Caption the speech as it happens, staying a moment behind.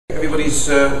Everybody's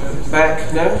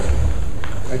back now?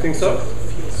 I think so.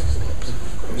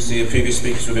 Obviously, the previous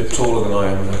speakers were a bit taller than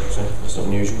I am, but that's not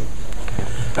unusual.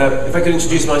 If I could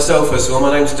introduce myself first of all,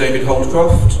 my name's David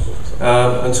Holdcroft.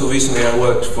 Until recently, I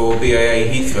worked for BAA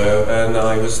Heathrow, and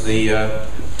I was the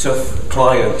tough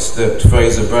client that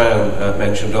Fraser Brown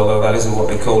mentioned, although that isn't what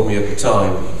they called me at the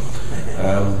time.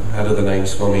 Had other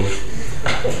names for me.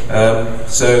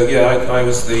 I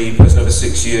was the person over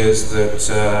 6 years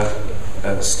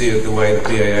that steered the way that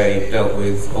BAA dealt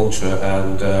with Ultra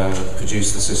and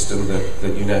produced the system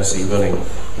that you now see running.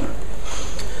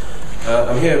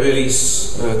 I'm here really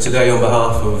today on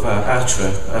behalf of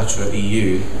ATRA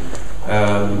EU,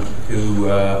 who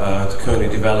are currently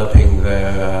developing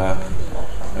their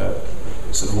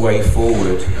sort of way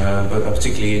forward, but are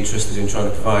particularly interested in trying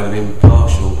to provide an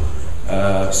impartial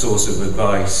source of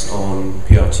advice on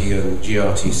PRT and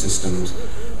GRT systems.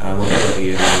 We're currently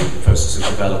in the process of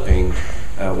developing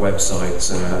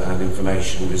websites and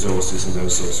information resources and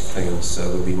those sorts of things, so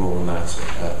there'll be more on that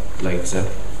later.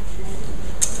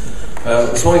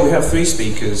 This morning we have 3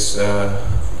 speakers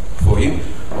for you,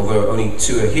 although only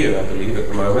 2 are here, I believe, at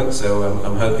the moment, so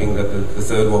I'm hoping that the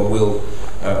third one will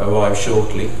arrive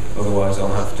shortly, otherwise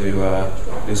I'll have to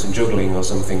do some juggling or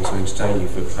something to entertain you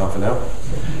for half an hour.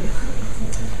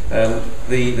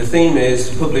 The theme is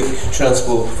public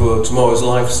transport for tomorrow's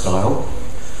lifestyle,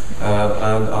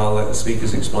 and I'll let the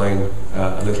speakers explain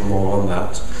a little more on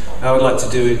that. How I'd like to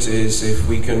do it is if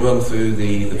we can run through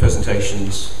the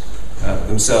presentations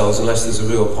themselves, unless there's a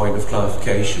real point of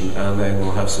clarification, and then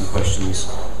we'll have some questions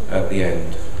at the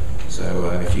end.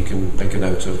 So if you can make a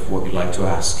note of what you'd like to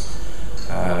ask,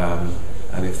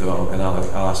 and if there are, and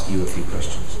I'll ask you a few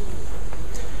questions.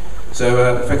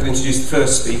 So if I could introduce the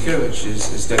first speaker, which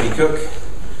is Debbie Cook.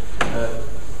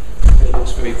 It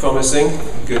looks very promising,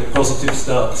 good positive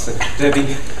start. So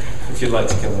Debbie, if you'd like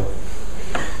to come up.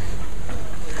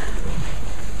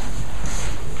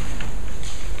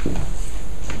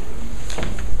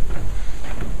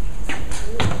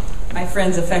 My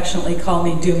friends affectionately call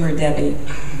me Doomer Debbie.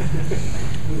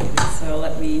 So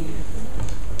let me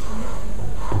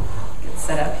get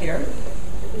set up here.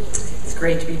 It's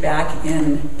great to be back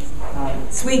in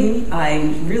Sweden.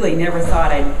 I really never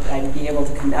thought I'd be able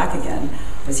to come back again.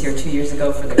 I was here 2 years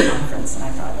ago for the conference, and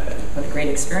I thought, what a great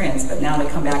experience. But now to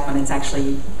come back when it's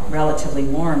actually relatively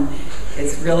warm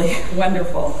is really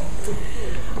wonderful.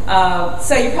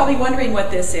 So you're probably wondering what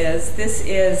this is. This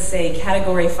is a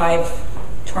Category 5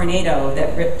 tornado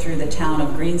that ripped through the town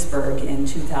of Greensburg in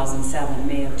 2007,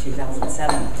 May of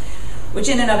 2007. Which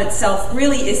in and of itself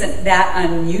really isn't that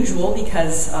unusual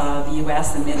because the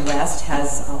U.S., the Midwest,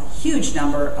 has a huge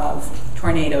number of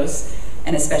tornadoes,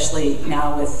 and especially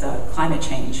now with climate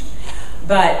change.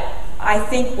 But I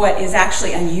think what is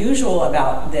actually unusual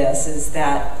about this is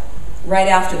that right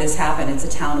after this happened, it's a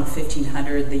town of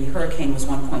 1,500. The hurricane was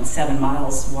 1.7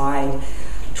 miles wide,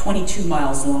 22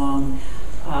 miles long.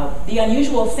 The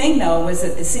unusual thing, though, was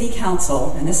that the city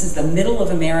council, and this is the middle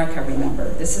of America, remember,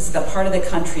 this is the part of the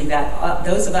country that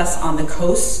those of us on the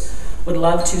coast would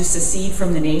love to secede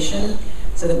from the nation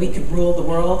so that we could rule the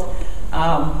world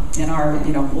in our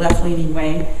left-leaning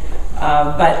way.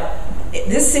 But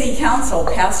this city council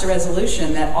passed a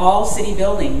resolution that all city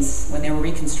buildings, when they were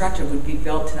reconstructed, would be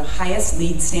built to the highest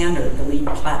LEED standard, the LEED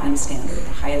Platinum standard,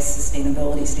 the highest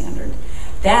sustainability standard.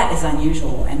 That is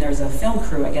unusual, and there's a film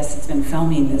crew, I guess, that's been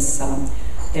filming this,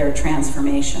 their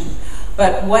transformation.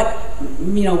 But what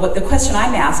the question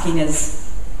I'm asking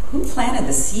is, who planted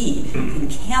the seed in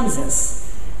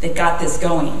Kansas that got this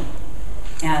going?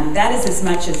 And that is as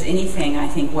much as anything, I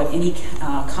think, what any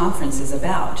conference is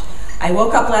about. I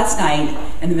woke up last night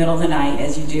in the middle of the night,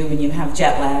 as you do when you have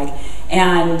jet lag,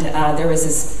 and there was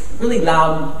this really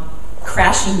loud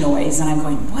crashing noise, and I'm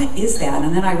going, what is that?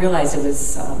 And then I realized it was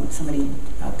somebody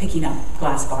picking up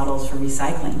glass bottles for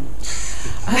recycling.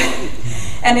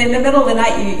 And in the middle of the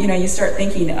night, you start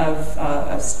thinking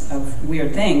of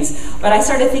weird things. But I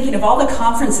started thinking of all the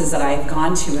conferences that I've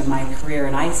gone to in my career,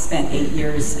 and I spent 8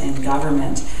 years in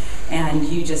government. And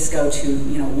you just go to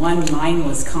one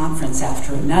mindless conference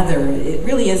after another. It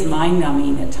really is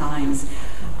mind-numbing at times.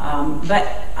 But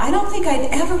I don't think I'd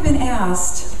ever been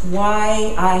asked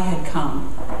why I had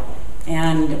come.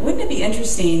 And wouldn't it be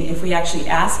interesting if we actually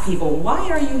asked people, why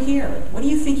are you here? What do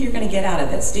you think you're going to get out of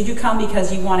this? Did you come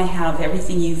because you want to have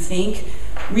everything you think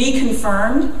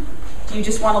reconfirmed? Do you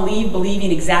just want to leave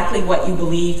believing exactly what you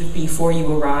believed before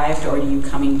you arrived? Or are you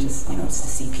coming just to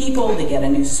see people, to get a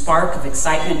new spark of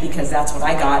excitement? Because that's what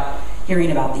I got hearing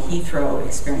about the Heathrow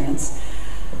experience.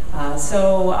 I'm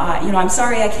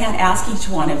sorry I can't ask each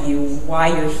one of you why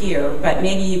you're here, but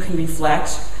maybe you can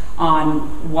reflect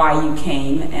on why you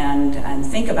came and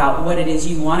think about what it is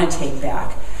you want to take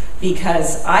back.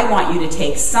 Because I want you to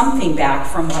take something back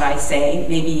from what I say.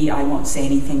 Maybe I won't say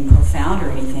anything profound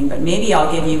or anything, but maybe I'll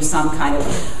give you some kind of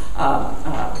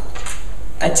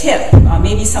a tip.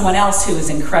 Maybe someone else who is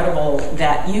incredible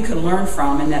that you could learn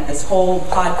from and that this whole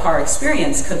PodCar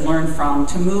experience could learn from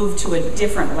to move to a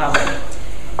different level.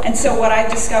 And so what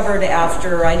I've discovered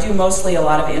after, I do mostly a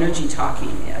lot of energy talking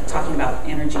about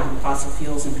energy and fossil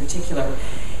fuels in particular.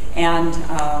 And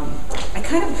I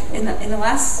kind of, in the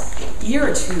last year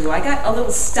or two, I got a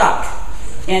little stuck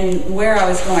in where I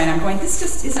was going. I'm going, this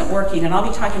just isn't working, and I'll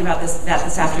be talking about this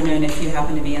afternoon if you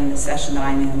happen to be in the session that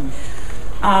I'm in.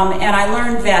 And I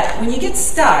learned that when you get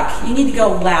stuck, you need to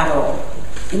go lateral,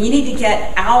 and you need to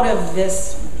get out of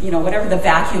this, whatever the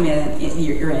vacuum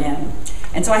you're in.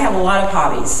 And so I have a lot of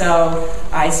hobbies. So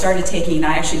I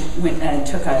actually went and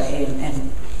took a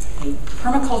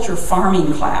permaculture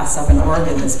farming class up in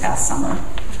Oregon this past summer.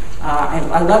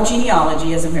 I love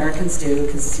genealogy, as Americans do,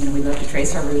 because we love to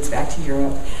trace our roots back to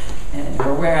Europe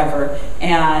or wherever.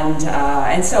 And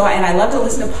I love to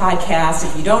listen to podcasts.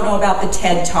 If you don't know about the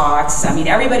TED Talks,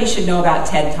 everybody should know about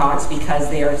TED Talks because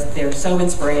they're so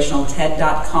inspirational.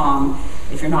 TED.com,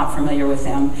 if you're not familiar with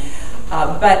them.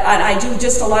 But I do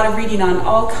just a lot of reading on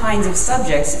all kinds of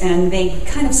subjects, and they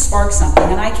kind of spark something.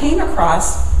 And I came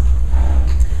across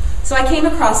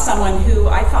someone who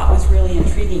I thought was really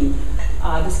intriguing.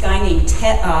 This guy named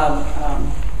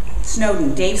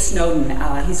Snowden, Dave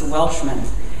Snowden. He's a Welshman.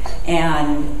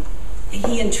 And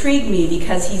he intrigued me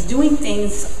because he's doing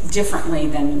things differently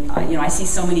than, I see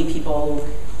so many people,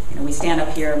 we stand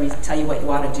up here and we tell you what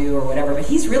you ought to do or whatever, but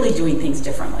he's really doing things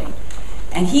differently.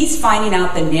 And he's finding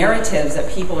out the narratives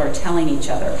that people are telling each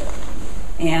other.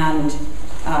 And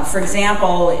for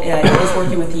example, he was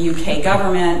working with the UK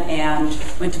government and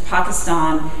went to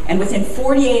Pakistan, and within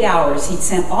 48 hours he'd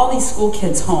sent all these school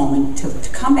kids home and to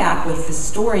come back with the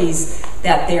stories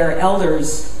that their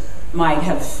elders might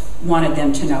have wanted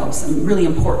them to know, some really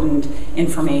important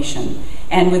information.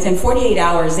 And within 48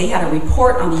 hours they had a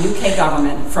report on the UK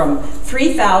government from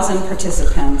 3,000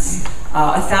 participants,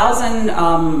 1,000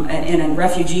 in a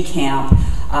refugee camp,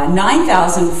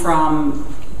 9,000 from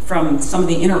some of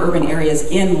the inner urban areas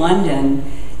in London,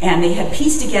 and they had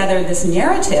pieced together this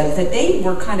narrative that they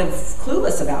were kind of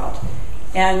clueless about.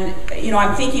 And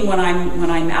I'm thinking when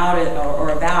I'm out or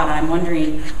about, and I'm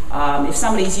wondering if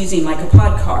somebody's using like a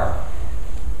PodCar,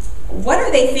 what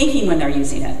are they thinking when they're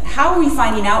using it? How are we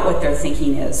finding out what their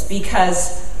thinking is?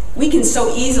 Because we can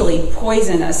so easily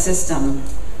poison a system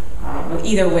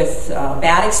either with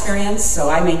bad experience. So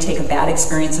I may take a bad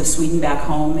experience of Sweden back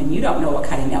home, and you don't know what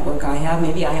kind of network I have.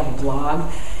 Maybe I have a blog,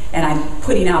 and I'm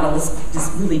putting out all this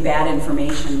really bad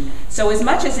information. So as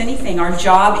much as anything, our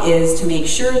job is to make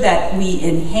sure that we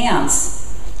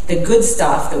enhance the good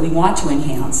stuff that we want to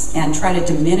enhance and try to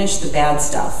diminish the bad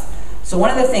stuff. So one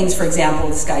of the things, for example,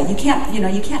 this guy, you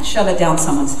can't shove it down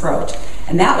someone's throat.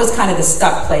 And that was kind of the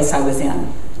stuck place I was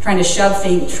in, trying to shove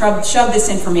this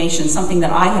information, something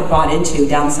that I had bought into,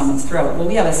 down someone's throat. Well,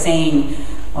 we have a saying,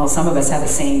 some of us have a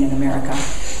saying in America,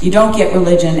 you don't get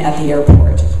religion at the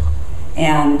airport.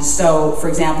 And so, for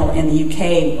example, in the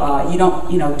UK,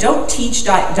 don't teach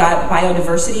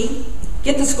biodiversity.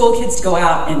 Get the school kids to go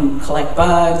out and collect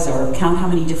bugs or count how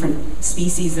many different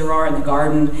species there are in the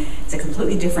garden. It's a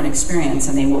completely different experience,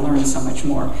 and they will learn so much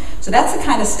more. So that's the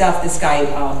kind of stuff this guy,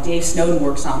 Dave Snowden,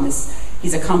 works on.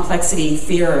 He's a complexity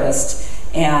theorist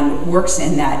and works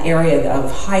in that area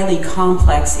of highly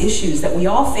complex issues that we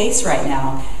all face right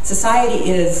now.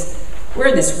 We're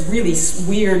in this really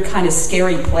weird, kind of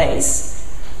scary place,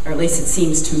 or at least it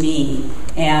seems to me,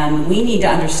 and we need to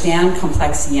understand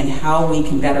complexity and how we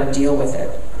can better deal with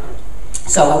it.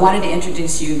 So I wanted to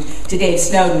introduce you to Dave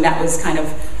Snowden. That was kind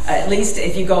of, at least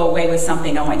if you go away with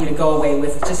something, I want you to go away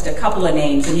with just a couple of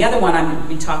names. And the other one I'm going to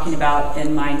be talking about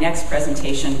in my next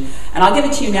presentation, and I'll give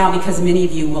it to you now because many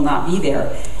of you will not be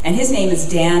there. And his name is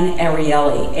Dan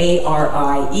Ariely,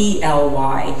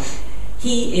 A-R-I-E-L-Y.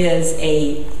 He is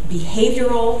a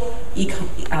behavioral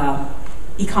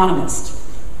economist.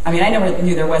 I never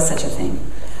knew there was such a thing.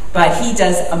 But he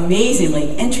does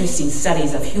amazingly interesting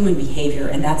studies of human behavior,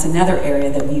 and that's another area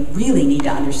that we really need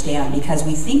to understand because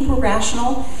we think we're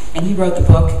rational, and he wrote the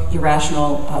book,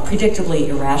 Predictably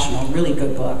Irrational, really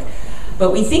good book.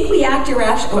 But we think we act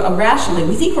irrationally.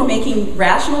 We think we're making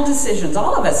rational decisions.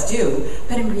 All of us do.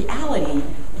 But in reality,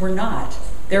 we're not.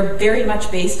 They're very much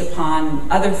based upon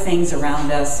other things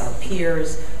around us, our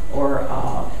peers,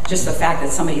 or just the fact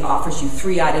that somebody offers you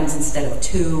 3 items instead of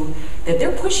 2, that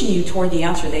they're pushing you toward the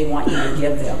answer they want you to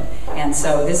give them. And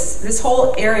so this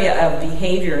whole area of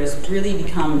behavior has really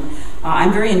become,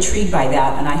 I'm very intrigued by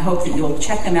that, and I hope that you'll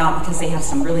check them out because they have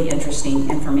some really interesting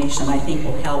information I think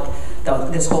will help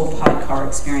this whole PodCar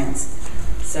experience.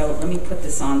 So let me put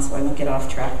this on so I don't get off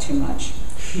track too much.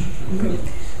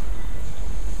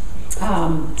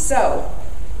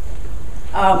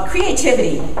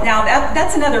 Creativity. Now,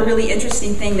 that's another really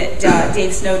interesting thing that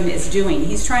Dave Snowden is doing.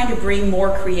 He's trying to bring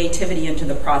more creativity into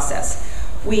the process.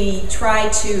 We try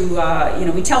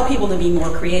to, we tell people to be more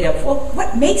creative. Well,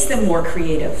 what makes them more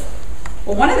creative?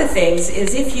 Well, one of the things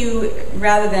is if you,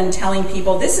 rather than telling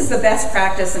people this is the best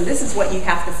practice and this is what you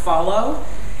have to follow,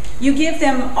 you give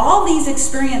them all these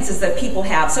experiences that people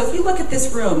have. So if you look at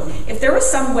this room, if there was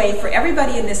some way for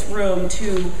everybody in this room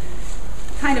to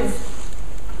kind of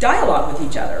dialogue with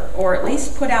each other, or at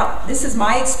least put out, this is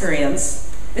my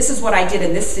experience, this is what I did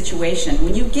in this situation.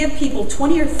 When you give people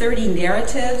 20 or 30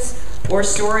 narratives or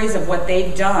stories of what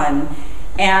they've done,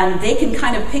 and they can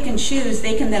kind of pick and choose,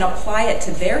 they can then apply it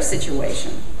to their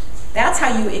situation. That's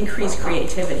how you increase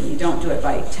creativity. You don't do it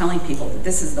by telling people that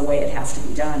this is the way it has to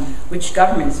be done, which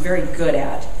government is very good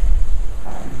at.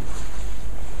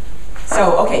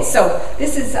 So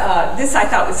this I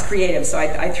thought was creative, so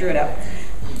I threw it up.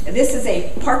 This is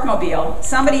a parkmobile.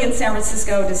 Somebody in San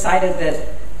Francisco decided that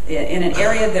in an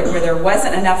area where there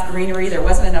wasn't enough greenery, there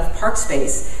wasn't enough park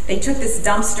space, they took this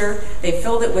dumpster, they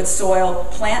filled it with soil,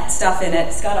 plant stuff in it.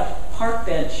 It's got a park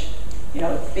bench.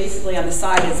 Basically on the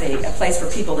side is a place for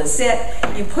people to sit.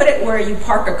 You put it where you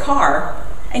park a car,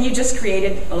 and you just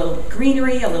created a little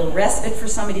greenery, a little respite for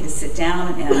somebody to sit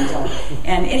down.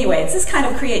 And anyway, it's this kind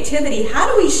of creativity.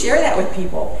 How do we share that with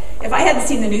people? If I hadn't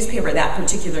seen the newspaper that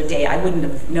particular day, I wouldn't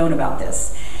have known about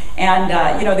this. And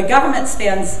the government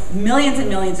spends millions and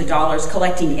millions of dollars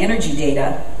collecting energy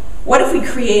data. What if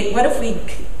we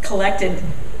collected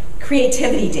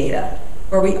creativity data,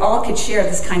 where we all could share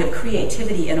this kind of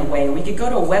creativity in a way? We could go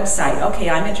to a website, okay,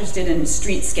 I'm interested in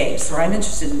streetscapes, or I'm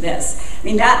interested in this. I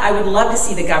mean, that I would love to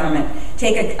see the government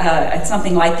take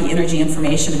something like the Energy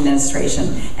Information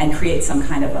Administration and create some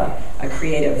kind of a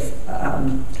creative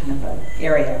kind of a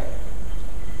area.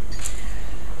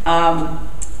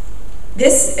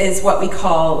 This is what we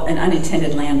call an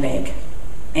unintended land bank.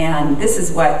 And this is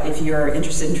what, if you're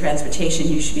interested in transportation,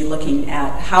 you should be looking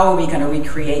at how are we going to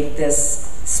recreate this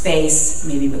space,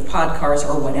 maybe with PodCars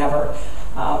or whatever.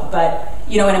 But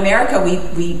in America,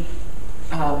 we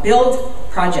build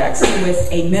projects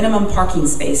with a minimum parking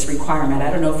space requirement. I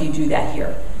don't know if you do that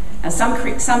here. Now, some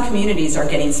communities are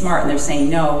getting smart and they're saying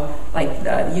no, like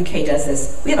the UK does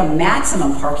this. We have a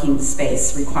maximum parking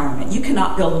space requirement. You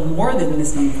cannot build more than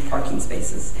this number of parking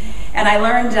spaces. And I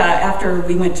learned after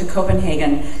we went to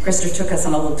Copenhagen, Krista took us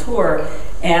on a little tour,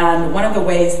 and one of the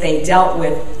ways they dealt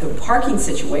with the parking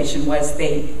situation was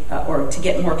or to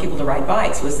get more people to ride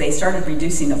bikes, was they started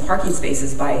reducing the parking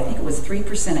spaces by, I think it was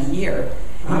 3% a year,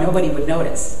 and nobody would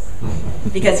notice.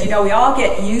 Because, we all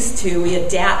get used to, we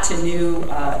adapt to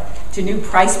new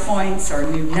price points or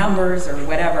new numbers or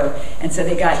whatever, and so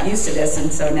they got used to this,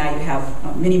 and so now you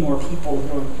have many more people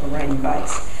who are riding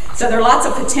bikes. So there are lots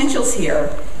of potentials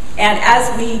here. And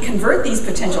as we convert these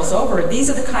potentials over, these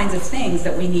are the kinds of things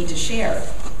that we need to share.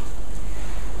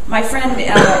 My friend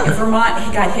in Vermont,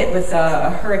 he got hit with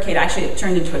a hurricane. Actually, it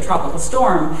turned into a tropical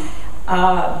storm.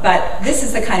 But this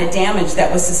is the kind of damage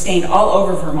that was sustained all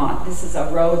over Vermont. This is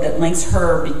a road that links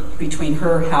her between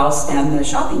her house and the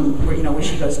shopping, where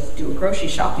she goes to do grocery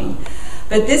shopping.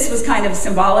 But this was kind of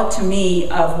symbolic to me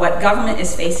of what government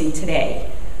is facing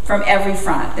today from every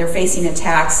front. They're facing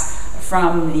attacks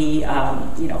from the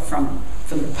from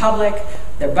the public.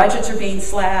 Their budgets are being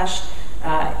slashed.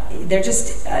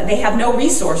 They have no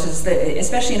resources,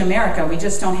 especially in America. We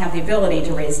just don't have the ability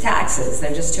to raise taxes.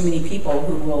 There are just too many people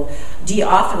who will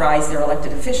deauthorize their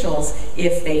elected officials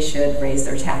if they should raise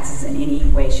their taxes in any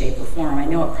way, shape, or form. I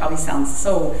know it probably sounds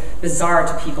so bizarre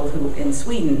to people who in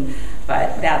Sweden,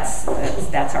 but that's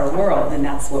our world, and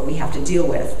that's what we have to deal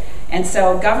with. And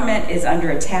so government is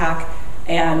under attack.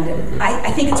 And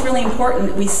I think it's really important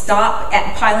that we stop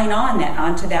at piling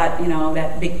onto that,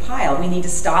 that big pile. We need to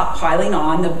stop piling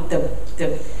on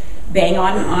the bang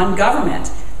on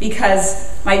government.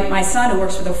 Because my son, who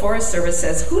works for the Forest Service,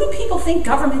 says, who do people think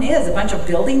government is? A bunch of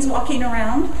buildings walking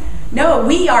around? No,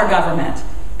 we are government.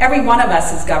 Every one of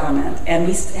us is government. And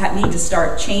we need to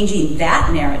start changing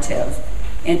that narrative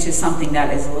into something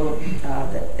that is a little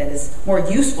that is more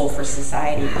useful for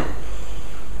society.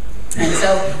 And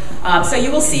so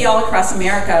you will see all across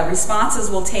America, responses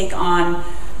will take on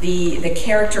the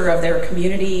character of their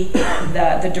community,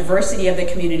 the diversity of the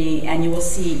community, and you will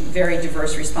see very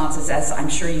diverse responses, as I'm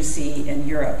sure you see in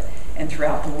Europe and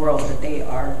throughout the world, that they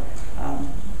are,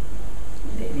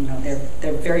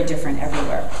 they're very different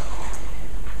everywhere.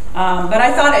 But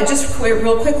I thought I just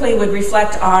real quickly would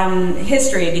reflect on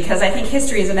history, because I think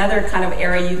history is another kind of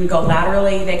area you can go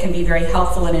laterally that can be very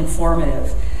helpful and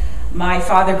informative. My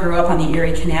father grew up on the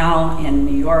Erie Canal in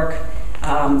New York.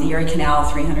 The Erie Canal,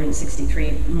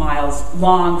 363 miles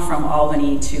long from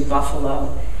Albany to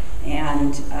Buffalo.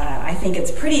 And I think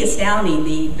it's pretty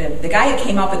astounding. The guy who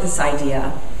came up with this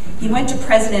idea, he went to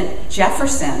President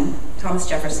Jefferson, Thomas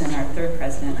Jefferson, our third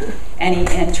president,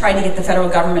 and tried to get the federal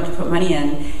government to put money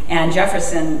in. And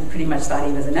Jefferson pretty much thought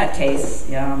he was a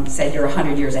nutcase, said you're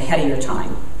 100 years ahead of your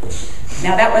time.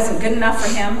 Now that wasn't good enough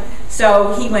for him,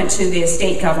 so he went to the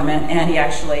state government, and he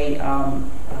actually,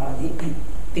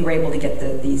 they were able to get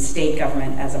the state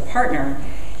government as a partner.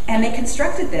 And they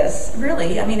constructed this,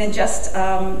 really, in just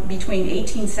between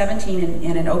 1817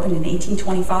 and it opened in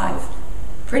 1825.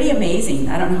 Pretty amazing.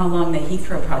 I don't know how long the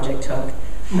Heathrow project took.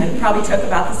 It probably took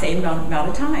about the same amount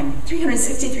of time.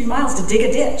 363 miles to dig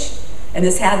a ditch. And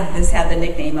this had the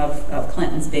nickname of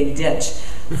Clinton's Big Ditch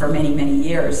for many, many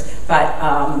years. But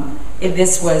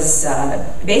this was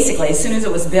basically, as soon as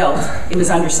it was built, it was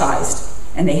undersized.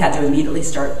 And they had to immediately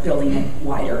start building it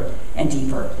wider and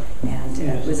deeper. And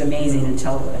it was amazing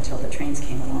until the trains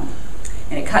came along.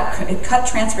 And it cut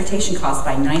transportation costs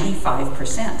by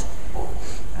 95%.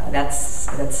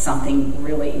 That's something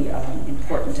really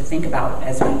important to think about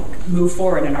as we move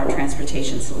forward in our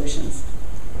transportation solutions.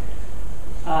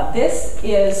 This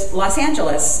is Los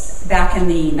Angeles back in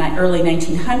the early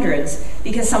 1900s,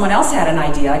 because someone else had an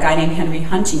idea, a guy named Henry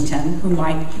Huntington, who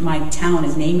my town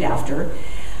is named after.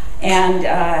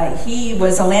 And he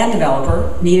was a land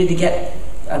developer,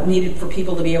 needed for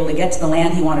people to be able to get to the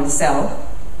land he wanted to sell.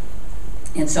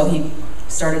 And so he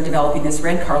started developing this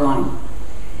red car line.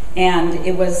 And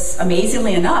it was,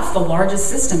 amazingly enough, the largest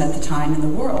system at the time in the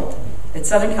world. At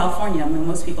Southern California,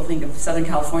 most people think of Southern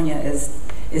California as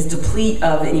deplete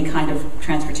of any kind of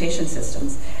transportation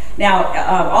systems. Now,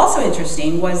 also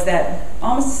interesting was that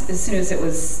almost as soon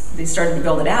as they started to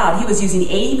build it out, he was using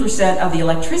 80% of the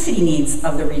electricity needs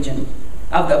of the region,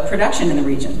 of the production in the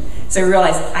region. So he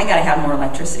realized, I gotta have more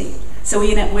electricity. So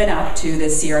he went up to the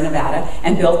Sierra Nevada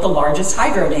and built the largest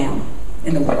hydro dam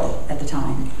in the world at the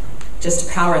time, just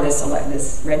to power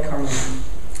this red car line.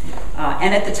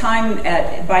 And at the time,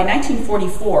 by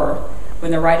 1944,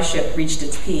 when the ridership reached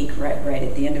its peak, right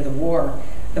at the end of the war,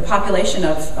 the population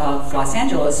of Los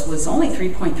Angeles was only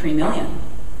 3.3 million.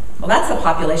 Well, that's the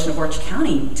population of Orange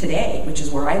County today, which is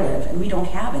where I live, and we don't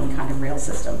have any kind of rail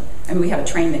system. We have a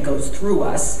train that goes through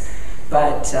us,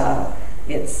 but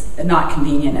it's not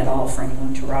convenient at all for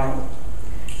anyone to ride.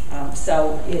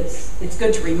 So it's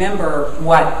good to remember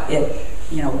what it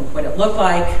looked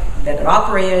like, that it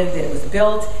operated, that it was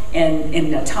built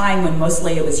in a time when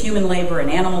mostly it was human labor and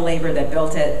animal labor that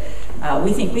built it.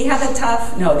 We think we have it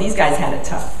tough. No, these guys had it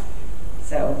tough.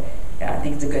 So yeah, I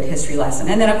think it's a good history lesson.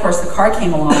 And then, of course, the car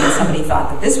came along and somebody thought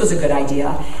that this was a good idea,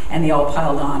 and they all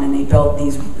piled on and they built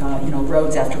these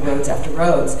roads after roads after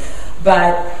roads.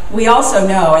 But we also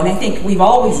know, and I think we've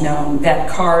always known, that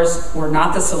cars were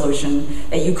not the solution,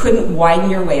 that you couldn't widen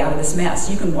your way out of this mess.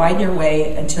 You can widen your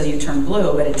way until you turn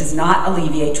blue, but it does not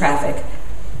alleviate traffic.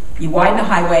 You widen a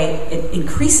highway, it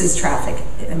increases traffic.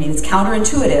 It's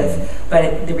counterintuitive,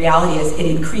 but the reality is it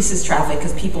increases traffic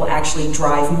because people actually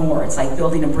drive more. It's like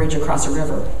building a bridge across a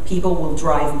river. People will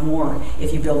drive more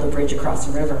if you build a bridge across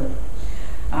a river.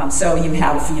 So you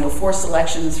have four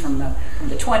selections from the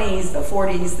 20s, the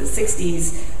 40s, the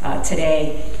 60s.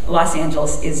 Today, Los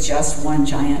Angeles is just one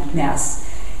giant mess.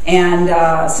 And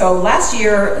so last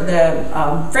year,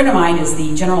 the friend of mine is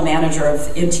the general manager of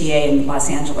MTA in Los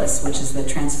Angeles, which is the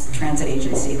transit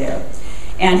agency there.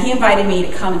 And he invited me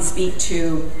to come and speak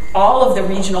to all of the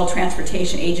regional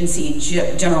transportation agency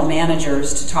general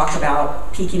managers to talk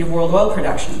about peaking of world oil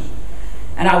production.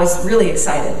 And I was really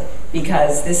excited,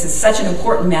 because this is such an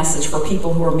important message for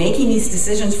people who are making these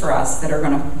decisions for us that are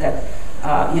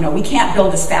we can't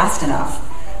build this fast enough.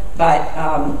 But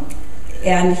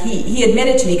and he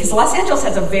admitted to me, because Los Angeles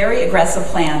has a very aggressive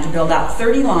plan to build out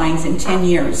 30 lines in 10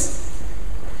 years.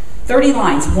 30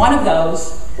 lines. One of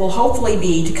those will hopefully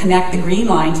be to connect the Green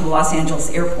Line to the Los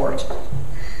Angeles airport.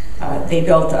 They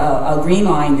built a Green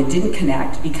Line that didn't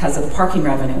connect because of the parking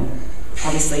revenue.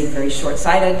 Obviously very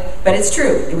short-sighted, but it's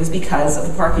true. It was because of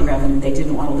the parking revenue. They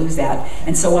didn't want to lose that.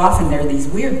 And so often there are these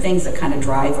weird things that kind of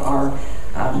drive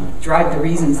the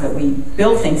reasons that we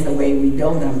build things the way we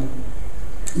build them.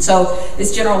 And so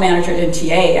this general manager at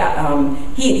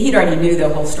MTA, he already knew the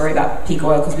whole story about peak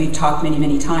oil because we've talked many,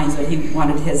 many times, but he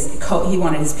wanted his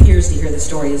peers to hear the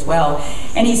story as well.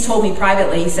 And he's told me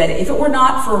privately, he said, if it were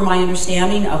not for my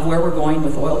understanding of where we're going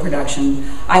with oil production,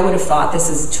 I would have thought this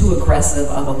is too aggressive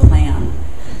of a plan.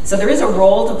 So there is a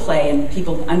role to play in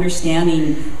people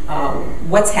understanding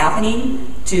what's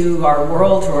happening to our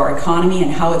world, to our economy,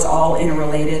 and how it's all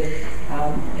interrelated.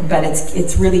 But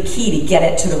it's really key to get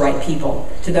it to the right people,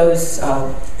 to those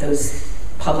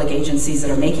public agencies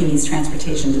that are making these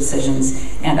transportation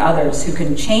decisions and others who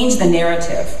can change the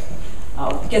narrative.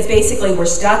 Because basically we're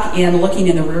stuck in looking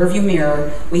in the rearview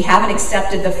mirror. We haven't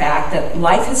accepted the fact that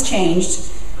life has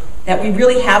changed, that we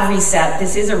really have reset.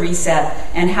 This is a reset.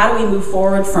 And how do we move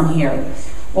forward from here?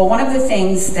 Well, one of the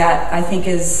things that I think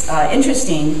is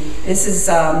interesting, this is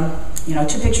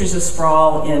two pictures of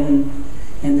sprawl in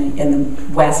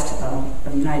the west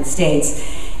of the United States.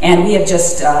 And we have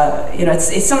just,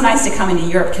 it's so nice to come into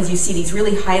Europe because you see these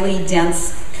really highly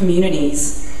dense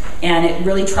communities. And it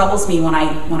really troubles me when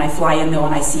I fly in, though,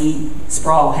 and I see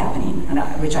sprawl happening,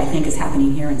 which I think is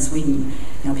happening here in Sweden.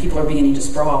 People are beginning to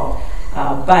sprawl.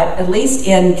 But at least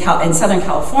in Southern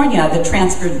California,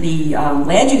 the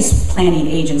land use planning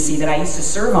agency that I used to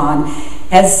serve on,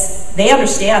 they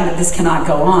understand that this cannot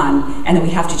go on and that we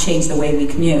have to change the way we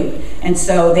commute. And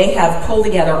so they have pulled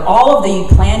together all of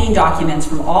the planning documents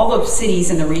from all the cities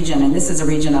in the region, and this is a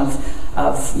region of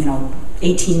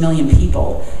 18 million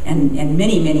people and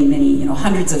many,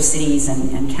 hundreds of cities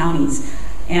and counties,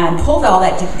 and pulled all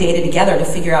that data together to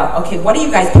figure out, okay, what are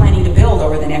you guys planning to build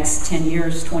over the next 10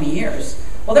 years, 20 years?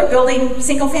 Well, they're building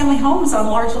single-family homes on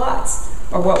large lots,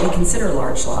 or what we consider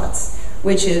large lots,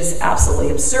 which is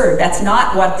absolutely absurd. That's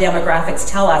not what demographics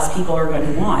tell us people are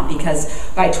going to want, because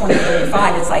by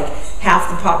 2035, it's like half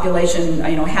the population,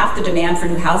 half the demand for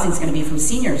new housing is going to be from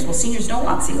seniors. Well, seniors don't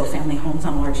want single-family homes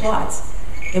on large lots.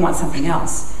 They want something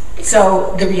else.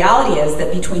 So the reality is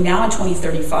that between now and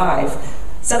 2035,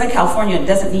 Southern California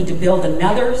doesn't need to build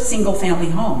another single-family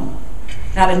home.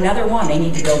 Not another one. They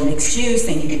need to build mixed use.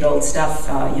 They need to build stuff,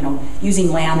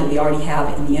 using land that we already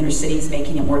have in the inner cities,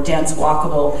 making it more dense,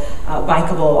 walkable,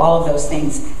 bikeable, all of those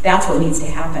things. That's what needs to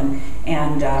happen.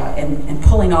 And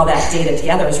pulling all that data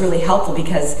together is really helpful,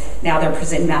 because now they're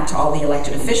presenting that to all the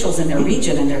elected officials in their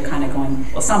region, and they're kind of going,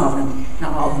 well, some of them,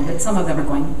 not all of them, but some of them are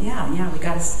going, yeah, we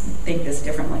got to think this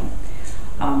differently.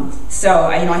 So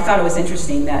I thought it was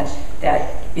interesting that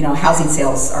housing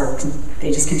sales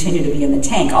they just continue to be in the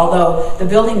tank. Although the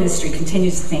building industry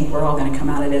continues to think we're all going to come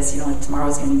out of this.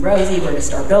 Tomorrow's going to be rosy. We're going to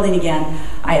start building again.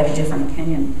 I have a different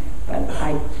opinion, but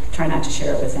I try not to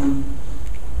share it with them.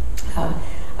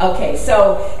 Okay,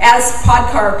 so as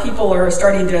PodCar people are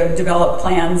starting to develop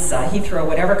plans, Heathrow,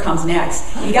 whatever comes next,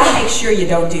 you got to make sure you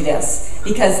don't do this,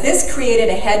 because this created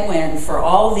a headwind for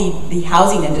all the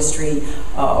housing industry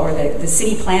or the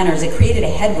city planners. It created a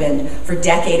headwind for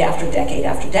decade after decade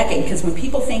after decade, because when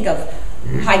people think of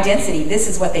high density, this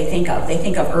is what they think of. They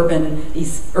think of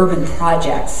these urban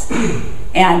projects.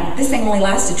 And this thing only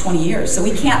lasted 20 years, so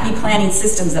we can't be planning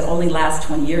systems that only last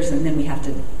 20 years and then we have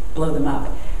to blow them up.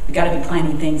 We've got to be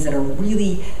planning things that are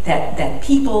really, that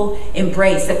people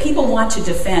embrace, that people want to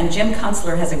defend. Jim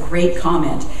Kunstler has a great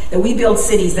comment, that we build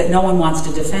cities that no one wants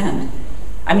to defend.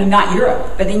 I mean, not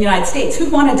Europe, but in the United States.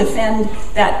 Who'd want to defend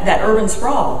that urban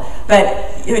sprawl?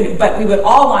 But we would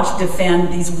all want to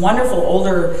defend these wonderful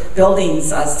older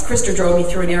buildings. Krister drove me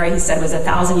through an area he said was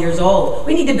 1,000 years old.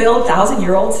 We need to build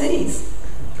 1,000-year-old cities.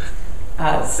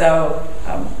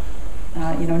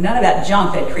 None of that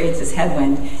junk that creates this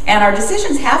headwind. And our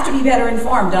decisions have to be better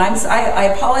informed. And I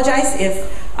apologize if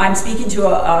I'm speaking to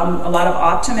a lot of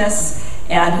optimists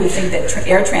and who think that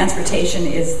air transportation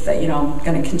is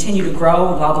going to continue to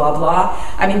grow, blah, blah, blah.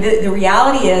 I mean, the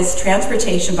reality is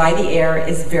transportation by the air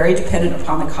is very dependent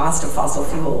upon the cost of fossil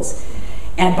fuels.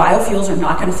 And biofuels are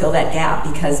not going to fill that gap,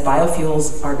 because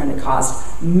biofuels are going to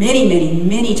cost many, many,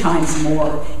 many times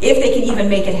more, if they can even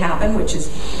make it happen, which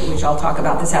I'll talk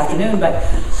about this afternoon, but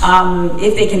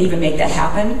if they can even make that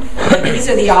happen. But these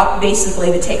are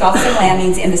basically the takeoffs and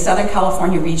landings in the Southern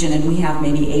California region, and we have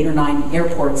maybe 8 or 9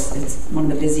 airports. It's one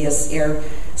of the busiest air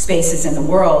spaces in the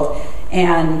world,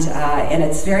 and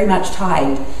it's very much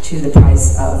tied to the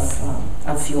price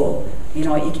of fuel.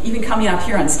 Even coming up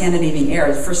here on Scandinavian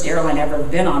Air, the first airline I've ever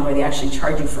been on where they actually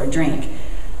charge you for a drink.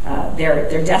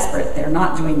 They're desperate. They're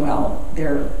not doing well.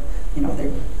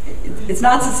 It's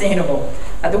not sustainable.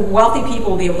 The wealthy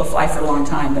people will be able to fly for a long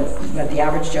time, but the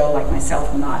average Joe like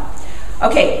myself will not.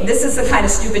 Okay, this is the kind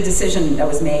of stupid decision that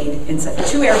was made in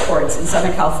 2 airports in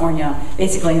Southern California,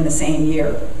 basically in the same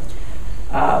year.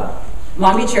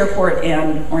 Long Beach Airport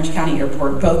and Orange County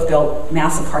Airport both built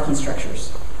massive parking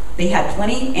structures. They had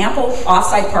ample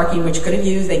off-site parking, which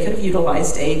they could have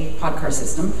utilized a pod car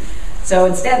system. So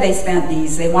instead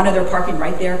they wanted their parking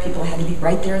right there. People had to be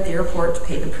right there at the airport to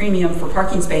pay the premium for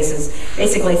parking spaces,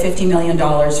 basically $50 million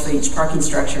for each parking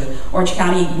structure. Orange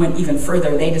County went even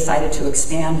further. They decided to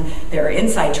expand their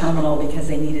inside terminal because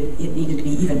it needed to be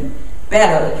even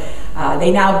better.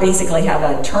 They now basically have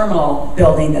a terminal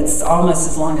building that's almost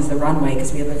as long as the runway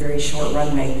because we have a very short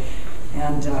runway.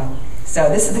 And so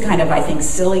this is the kind of, I think,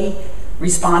 silly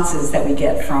responses that we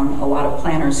get from a lot of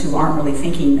planners who aren't really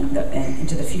thinking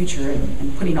into the future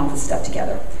and putting all this stuff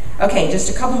together. Okay, just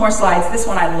a couple more slides. This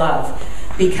one I love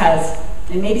because,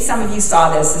 and maybe some of you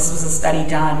saw this was a study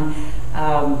done.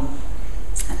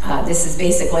 This is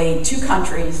basically two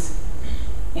countries,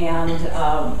 and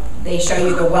they show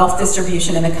you the wealth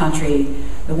distribution in the country.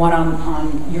 The one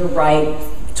on your right,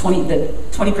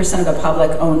 20% of the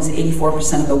public owns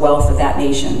 84% of the wealth of that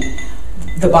nation.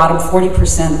 The bottom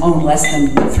 40% own less than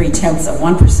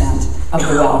 0.3% of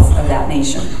the wealth of that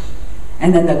nation.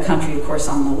 And then the country, of course,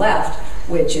 on the left,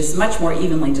 which is much more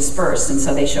evenly dispersed. And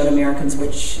so they showed Americans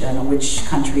which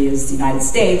country is the United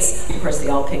States. Of course, they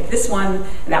all picked this one.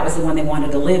 That was the one they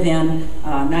wanted to live in.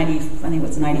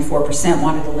 94%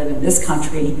 wanted to live in this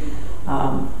country,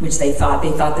 which they thought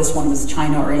this one was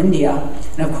China or India.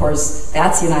 And of course,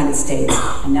 that's the United States,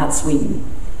 and that's Sweden.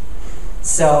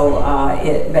 So,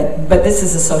 but this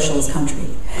is a socialist country,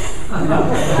 you know?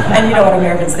 And you know what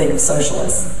Americans think of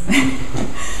socialists.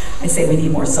 I say we need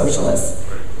more socialists.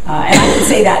 And I can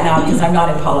say that now because I'm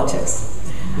not in politics.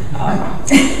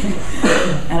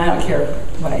 And I don't care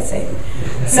what I say.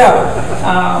 So,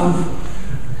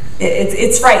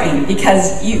 it's frightening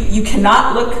because you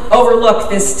cannot overlook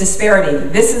this disparity.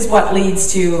 This is what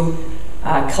leads to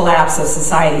collapse of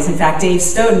societies. In fact, Dave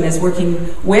Snowden is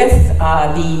working with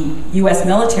the U.S.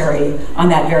 military on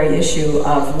that very issue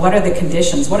of what are the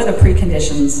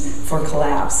preconditions for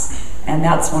collapse. And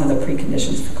that's one of the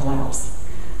preconditions for collapse.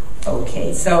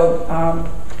 Okay, so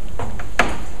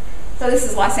this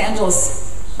is Los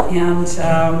Angeles, and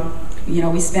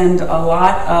we spend a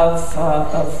lot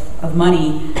of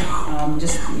money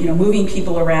just moving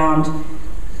people around.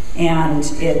 And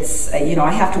it's,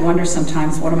 I have to wonder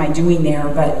sometimes, what am I doing there?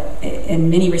 But in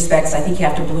many respects, I think you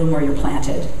have to bloom where you're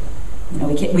planted.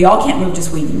 We all can't move to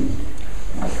Sweden.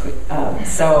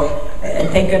 And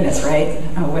thank goodness, right?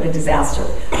 Oh, what a disaster.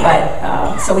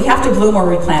 But, so we have to bloom where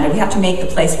we're planted. We have to make the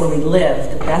place where we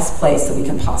live the best place that we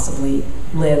can possibly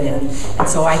live in. And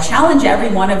so I challenge every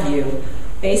one of you,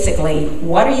 basically,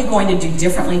 what are you going to do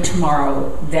differently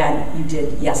tomorrow than you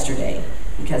did yesterday?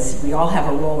 Because we all have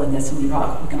a role in this, and we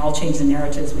can all change the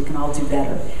narratives, we can all do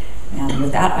better. And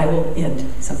with that, I will end.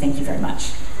 So thank you very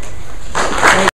much.